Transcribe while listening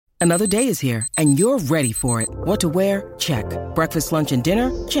Another day is here, and you're ready for it. What to wear? Check. Breakfast, lunch, and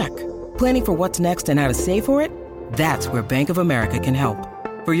dinner? Check. Planning for what's next and how to save for it? That's where Bank of America can help.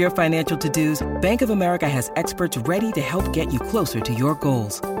 For your financial to-dos, Bank of America has experts ready to help get you closer to your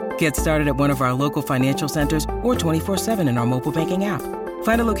goals. Get started at one of our local financial centers or 24/7 in our mobile banking app.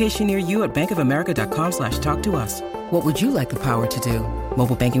 Find a location near you at bankofamerica.com/talktous. What would you like the power to do?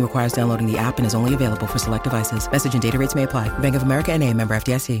 Mobile banking requires downloading the app and is only available for select devices. Message and data rates may apply. Bank of America N.A., member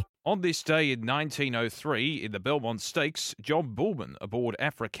FDIC. On this day in 1903, in the Belmont Stakes, John Bullman aboard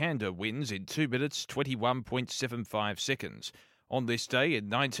Afrikander wins in 2 minutes 21.75 seconds. On this day in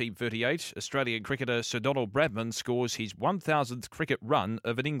 1938, Australian cricketer Sir Donald Bradman scores his 1,000th cricket run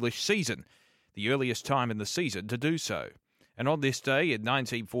of an English season, the earliest time in the season to do so. And on this day in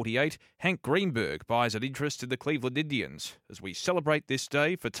 1948, Hank Greenberg buys an interest in the Cleveland Indians. As we celebrate this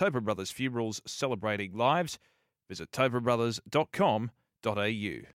day for Tobin Brothers Funerals Celebrating Lives, visit tobinbrothers.com.au.